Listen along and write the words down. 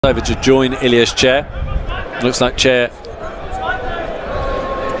Over to join Ilias Chair. Looks like Chair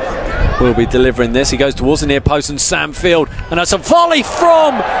will be delivering this. He goes towards the near post and Sam Field, and that's a volley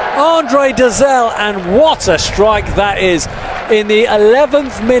from Andre DOZZELL, and what a strike that is. In the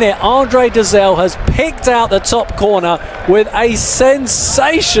 11th minute, Andre DOZZELL has picked out the top corner with a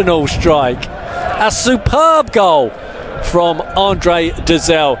sensational strike. A superb goal from Andre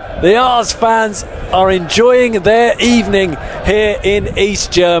DOZZELL. The Ars fans are enjoying their evening here in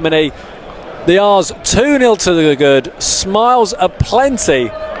East Germany. The Ars 2-0 to the good. Smiles aplenty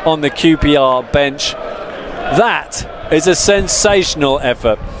on the QPR bench. That is a sensational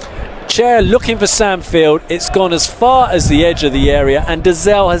effort. Chair looking for Sam Field. It's gone as far as the edge of the area, and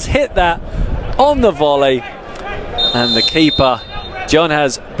DOZZELL has hit that on the volley. And the keeper, John,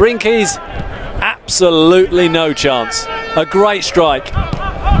 has Brinkies. Absolutely no chance. A great strike.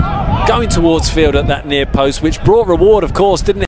 Going towards Field at that near post, which brought reward, of course, didn't it?